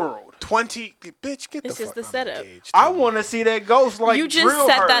in the world. 20, bitch, get This the is fuck the out of setup. the cage. I want to see that ghost like You just drill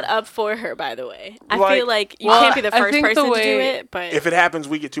set her. that up for her, by the way. I Like- feel like you Well, can't be the I first think the person to do way- it, but If it happens,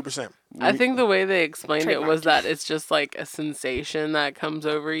 we get 2%. I think the way they explained it was Trademarked. that it's just like a sensation that comes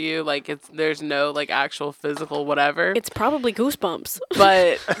over you. Like there's no like actual physical whatever. it's probably goosebumps.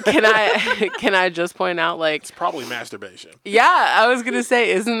 But can I just point out like It's probably masturbation. yeah, I was gonna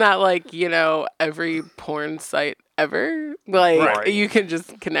say, isn't that like, every porn site ever? Like Right. you can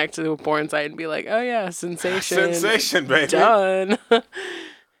just connect to a porn site and be like, oh yeah, sensation. Sensation, baby. Done.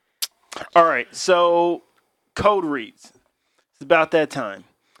 All right, so code reads. It's about that time.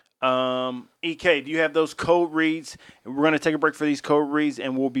 EK, do you have those code reads? We're going to take a break for these code reads,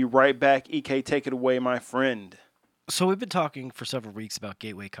 and we'll be right back. EK, take it away, my friend. So we've been talking for several weeks about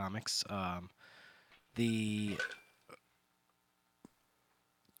Gateway Comics. The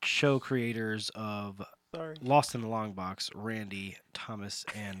show creators of Lost in the Long Box, Randy, Thomas,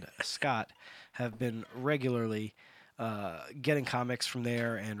 and Scott, have been regularly getting comics from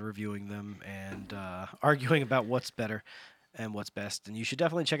there and reviewing them and arguing about what's better and what's best. And you should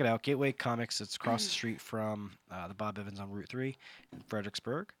definitely check it out. Gateway Comics, it's across the street from the Bob Evans on Route 3 in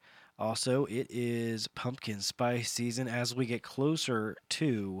Fredericksburg. Also, it is pumpkin spice season as we get closer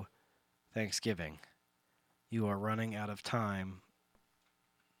to Thanksgiving. You are running out of time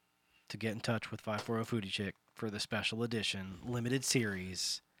to get in touch with 540 Foodie Chick for the special edition limited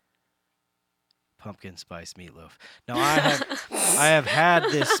series pumpkin spice meatloaf. Now I have had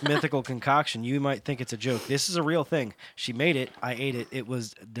this mythical concoction. You might think it's a joke. This is a real thing. She made it. I ate it. It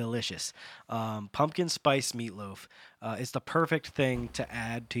was delicious. Pumpkin spice meatloaf. It's the perfect thing to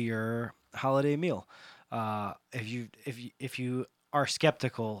add to your holiday meal. If you are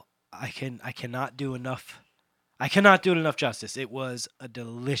skeptical, I cannot do enough. I cannot do it enough justice. It was a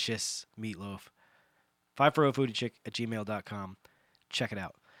delicious meatloaf. 540foodiechick@gmail.com. Check it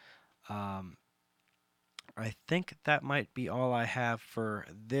out. I think that might be all I have for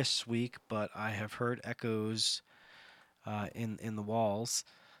this week, but I have heard echoes in the walls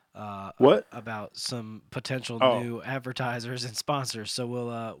What? about some potential Oh. new advertisers and sponsors. So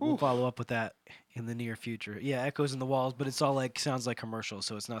we'll follow up with that in the near future. Yeah, echoes in the walls, but it's all like sounds like commercials,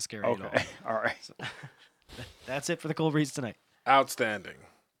 so it's not scary at all. Okay. All right. That's it for the cold reads tonight. Outstanding.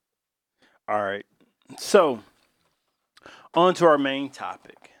 All right. So, on to our main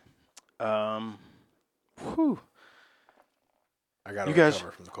topic. Whew. I got to You guys-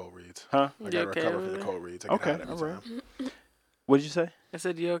 recover from the cold reads. Huh? I got to You okay recover over from the there? cold reads. I get Okay. hot every All right. time. What did you say? I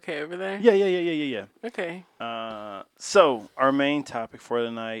said, you okay over there? Yeah. Okay. So, our main topic for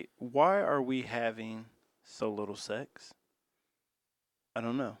the night, why are we having so little sex? I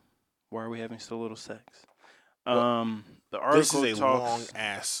don't know. Why are we having so little sex? The article This is a talks, long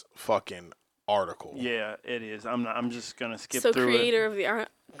ass fucking article. Yeah, it is. I'm just going to skip So through creator of the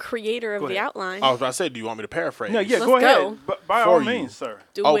creator of Go the ahead. outline. I was about to say, do you want me to paraphrase? it. No, yeah, Let's go ahead. go. But by For all you. means, sir.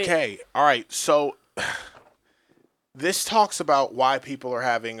 Do it. Okay. All right. So this talks about why people are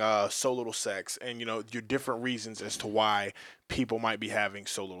having so little sex, and your different reasons as to why people might be having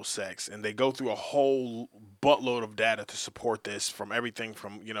so little sex, and they go through a whole buttload of data to support this, from everything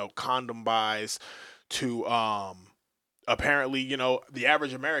from condom buys to apparently the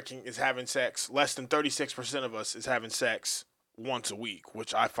average American is having sex. Less than 36% of us is having sex once a week,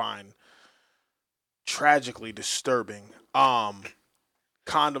 which I find tragically disturbing.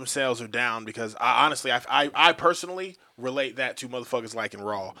 Condom sales are down because I personally relate that to motherfuckers liking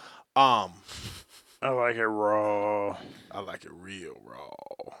raw. I like it raw. I like it real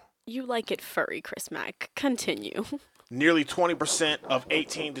raw. You like it furry, Chris Mack. Continue. Nearly 20% of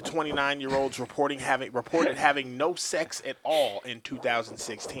 18 to 29-year-olds reported having no sex at all in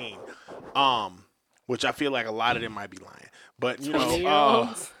 2016. Which I feel like a lot of them might be lying. But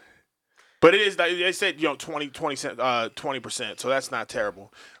but it is, they said 20%, so that's not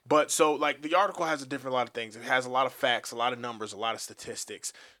terrible. But so like the article has a lot of things. It has a lot of facts, a lot of numbers, a lot of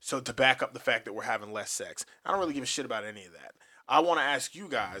statistics. So to back up the fact that we're having less sex, I don't really give a shit about any of that. I want to ask you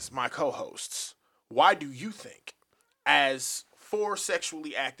guys, my co-hosts, why do you think, as 4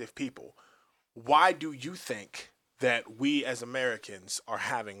 sexually active people, why do you think that we as Americans are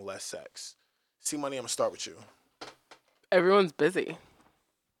having less sex? C-Money, I'm gonna start with you. Everyone's busy.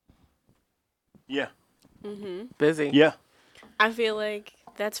 Yeah. Busy. Yeah. I feel like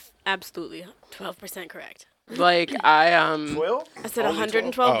that's absolutely 12% correct. Like I 12? I said Only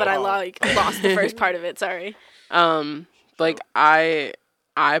 112, 12? but I lost the first part of it. Sorry. like I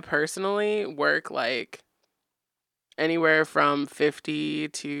personally work like anywhere from 50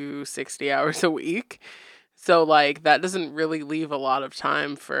 to 60 hours a week. So like that doesn't really leave a lot of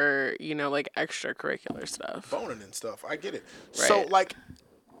time for, like extracurricular stuff. Boning and stuff. I get it. Right. So like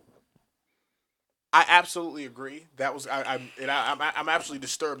I absolutely agree. That was I'm absolutely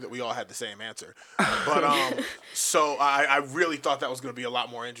disturbed that we all had the same answer. But so I really thought that was going to be a lot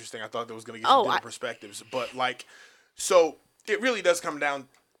more interesting. I thought that was going to get some different perspectives. But like, so it really does come down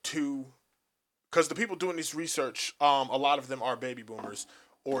to, because the people doing this research, a lot of them are baby boomers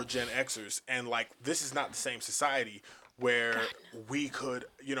or Gen Xers, and like this is not the same society where we could,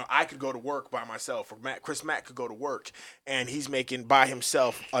 I could go to work by myself, or Chris Mack could go to work, and he's making by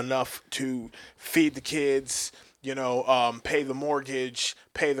himself enough to feed the kids, pay the mortgage,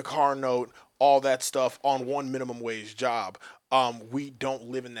 pay the car note, all that stuff on one minimum wage job. We don't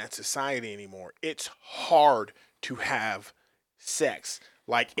live in that society anymore. It's hard to have sex.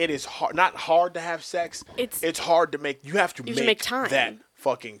 Like, it is hard, not hard to have sex. It's hard to make. You have to make time. That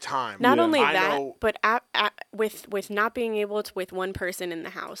fucking time. Not only that, but with not being able to, with one person in the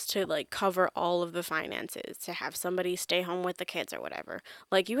house, to like cover all of the finances, to have somebody stay home with the kids or whatever.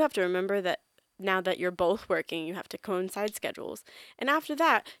 Like, you have to remember that now that you're both working, you have to coincide schedules. And after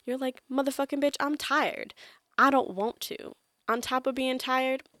that, you're like, motherfucking bitch, I'm tired. I don't want to. On top of being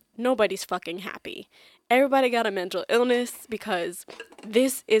tired, nobody's fucking happy. Everybody got a mental illness because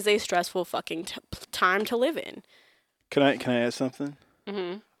this is a stressful fucking time to live in. Can I add something?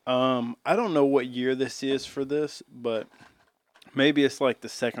 Mm-hmm. I don't know what year this is for this, but maybe it's like the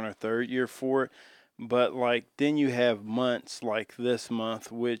second or third year for it. But like then you have months like this month,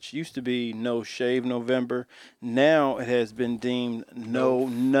 which used to be No Shave November. Now it has been deemed No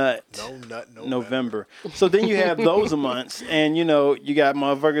Nut November. So then you have those months, and you got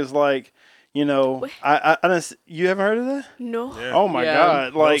motherfuckers like. I don't. You haven't heard of that? No. Yeah. Oh my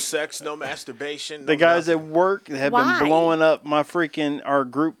God! Like no sex, no masturbation. The guys at work have been blowing up my our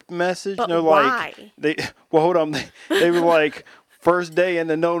group message. But they're why? Like, hold on. They were like first day in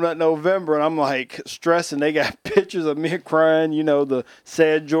the No Nut November, and I'm like stressing. They got pictures of me crying. The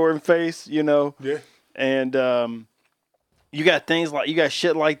sad Jordan face. Yeah. And you got things like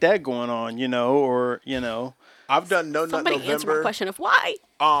shit like that going on. I've done No Nut November. Somebody answer my question of why.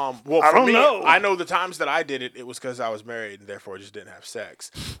 Well, I don't know. I know the times that I did it. It was because I was married and therefore just didn't have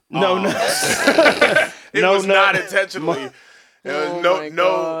sex. No. It was not intentionally. It was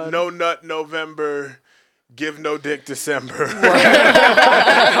no nut November. Give no dick December.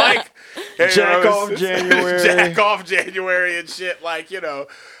 Like jack off January. Jack off January and shit. Like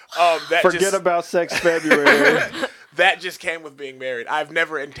that. Forget about sex February. That just came with being married. I've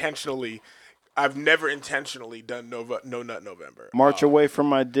never intentionally done No Nut November. March away from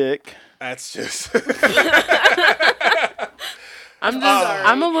my dick. That's just.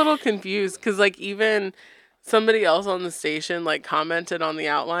 I'm a little confused because like even somebody else on the station like commented on the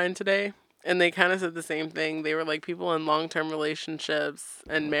outline today, and they kind of said the same thing. They were like, people in long-term relationships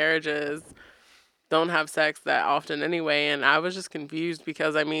and marriages don't have sex that often anyway, and I was just confused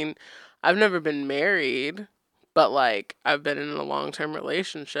because I mean, I've never been married, But like I've been in a long-term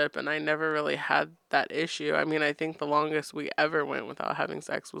relationship and I never really had that issue. I mean, I think the longest we ever went without having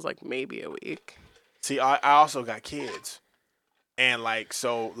sex was like maybe a week. See, I also got kids. And like,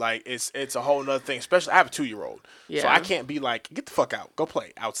 so like it's a whole nother thing, especially I have a 2-year-old. Yeah. So I can't be like, get the fuck out, go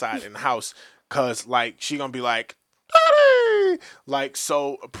play outside in the house. Cause like, she gonna be like, Daddy! Like,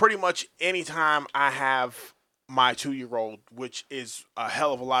 so pretty much anytime I have my 2-year-old, which is a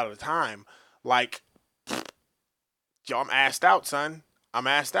hell of a lot of the time, like, yo, I'm assed out, son. I'm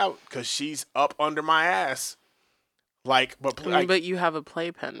assed out because she's up under my ass. Like, but I mean, but you have a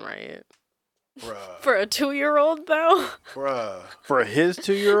playpen, right? bruh, For a 2-year-old, though. bruh. For his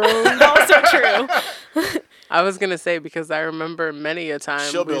 2-year-old? Also true. I was gonna say because I remember many a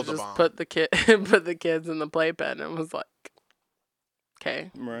time She'll we build a just bomb. put the kids in the playpen and was like, okay.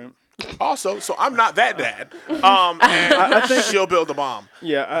 Right. Also, so I'm not that dad. And I think she'll build a bomb.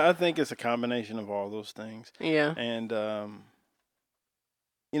 Yeah, I think it's a combination of all those things. Yeah. And,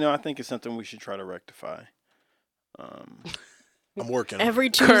 you know, I think it's something we should try to rectify. I'm working. Every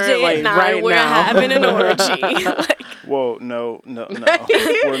Tuesday Currently, at 9, right we're now. having an orgy. Like, Whoa, no,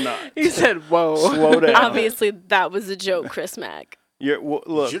 we're not. He said, "Whoa." Slow down. obviously, that was a joke, Chris Mack. Look,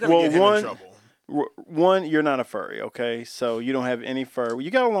 You're gonna get him in trouble. One, you're not a furry, okay? So you don't have any fur. You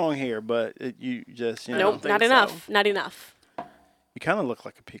got long hair, but you just, you know. Nope, not enough. Not enough. You kind of look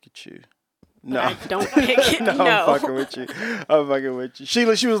like a Pikachu. But No. I don't pick it. No, No. I'm fucking with you. I'm fucking with you. She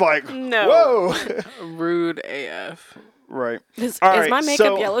was like, No. whoa. Rude AF. Right. Is All my right, makeup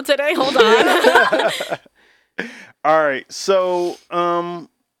so- yellow today? Hold on. All right. So,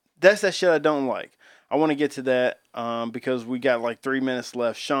 that's that shit I don't like. I want to get to that because we got like 3 minutes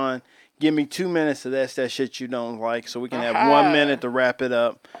left. Sean, give me 2 minutes of that shit you don't like so we can have 1 minute to wrap it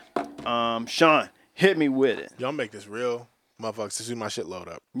up. Sean, hit me with it. Y'all make this real, motherfuckers. As soon as my shit load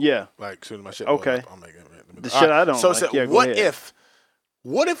up. Yeah. Like, as soon as my shit Okay. load up, I'll make it. The shit I don't so like. So Yeah, go what ahead.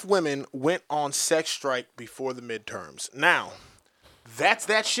 what if women went on sex strike before the midterms? Now, that's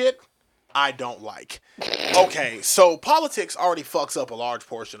that shit I don't like. Okay, so politics already fucks up a large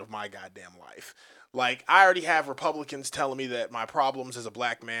portion of my goddamn life. Like, I already have Republicans telling me that my problems as a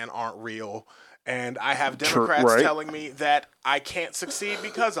black man aren't real. And I have Democrats right. telling me that I can't succeed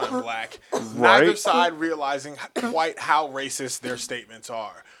because I'm black. Neither Right. side realizing quite how racist their statements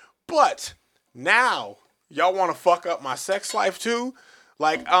are. But now, y'all want to fuck up my sex life too?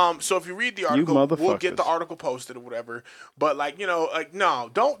 Like, so if you read the article, we'll get the motherfuckers. article posted or whatever. But like, you know, like,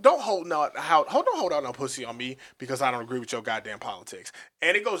 no, don't hold out no pussy on me because I don't agree with your goddamn politics.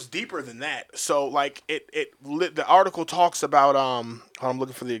 And it goes deeper than that. So like, the article talks about I'm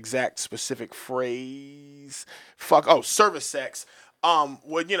looking for the exact specific phrase. Service sex.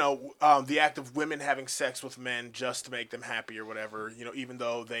 When the act of women having sex with men just to make them happy or whatever, you know, even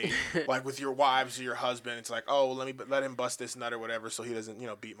though they like with your wives or your husband, it's like, oh, let him bust this nut or whatever, so he doesn't,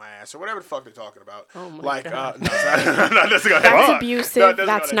 beat my ass or whatever the fuck they're talking about. Oh my like, God. No, it's not, no, it doesn't go that That's deep. abusive. No, it doesn't go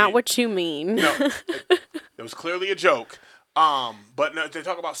That's that not deep. what you mean. No, it was clearly a joke. But no, they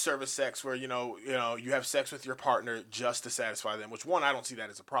talk about service sex where you have sex with your partner just to satisfy them. Which one, I don't see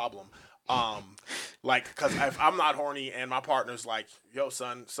that as a problem. Because if I'm not horny and my partner's like, yo,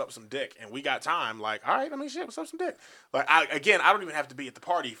 son, sup some dick, and we got time, like, all right, I mean, shit, what's up some dick? Like, I don't even have to be at the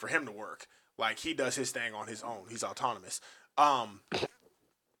party for him to work. Like, he does his thing on his own. He's autonomous.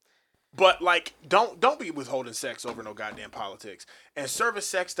 But like, don't be withholding sex over no goddamn politics. And service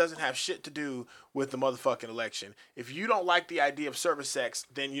sex doesn't have shit to do with the motherfucking election. If you don't like the idea of service sex,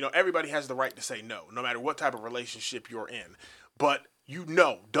 then everybody has the right to say no matter what type of relationship you're in. But you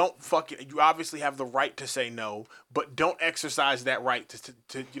obviously have the right to say no, but don't exercise that right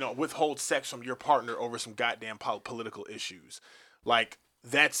to withhold sex from your partner over some goddamn political issues. Like,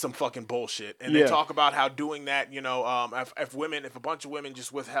 that's some fucking bullshit. And they talk about how doing that, if a bunch of women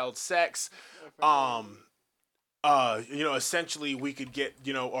just withheld sex, essentially we could get,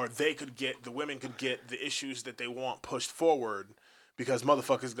 or the women could get the issues that they want pushed forward because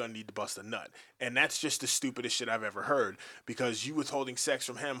motherfuckers gonna need to bust a nut. And that's just the stupidest shit I've ever heard, because you withholding sex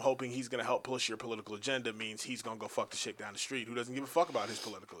from him hoping he's gonna help push your political agenda means he's gonna go fuck the chick down the street who doesn't give a fuck about his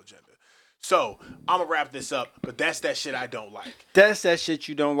political agenda. So, I'm going to wrap this up, but that's that shit I don't like. That's that shit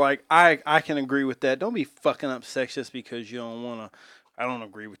you don't like. I can agree with that. Don't be fucking up sex just because you don't want to. I don't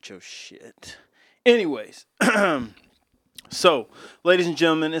agree with your shit. Anyways, so, ladies and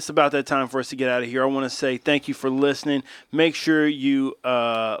gentlemen, it's about that time for us to get out of here. I want to say thank you for listening. Make sure you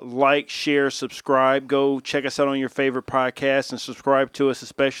like, share, subscribe. Go check us out on your favorite podcast and subscribe to us,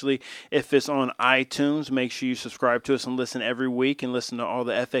 especially if it's on iTunes. Make sure you subscribe to us and listen every week and listen to all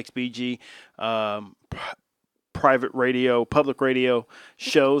the FXBG public radio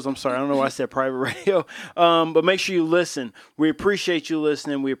shows. I'm sorry, I don't know why I said private radio. But make sure you listen. We appreciate you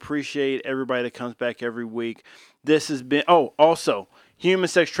listening. We appreciate everybody that comes back every week. This has been, also, human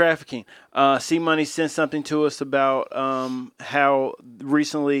sex trafficking. C-Money sent something to us about how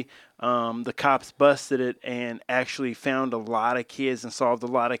recently the cops busted it and actually found a lot of kids and solved a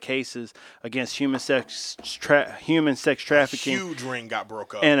lot of cases against human sex trafficking. A huge ring got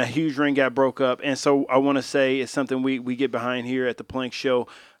broke up. And so I want to say it's something we get behind here at the Plank Show.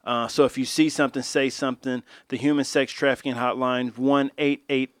 So if you see something, say something. The Human Sex Trafficking Hotline,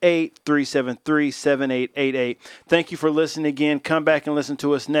 1-888-373-7888. Thank you for listening again. Come back and listen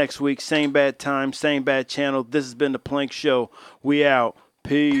to us next week. Same bad time, same bad channel. This has been the Plank Show. We out.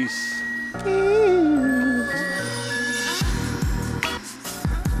 Peace.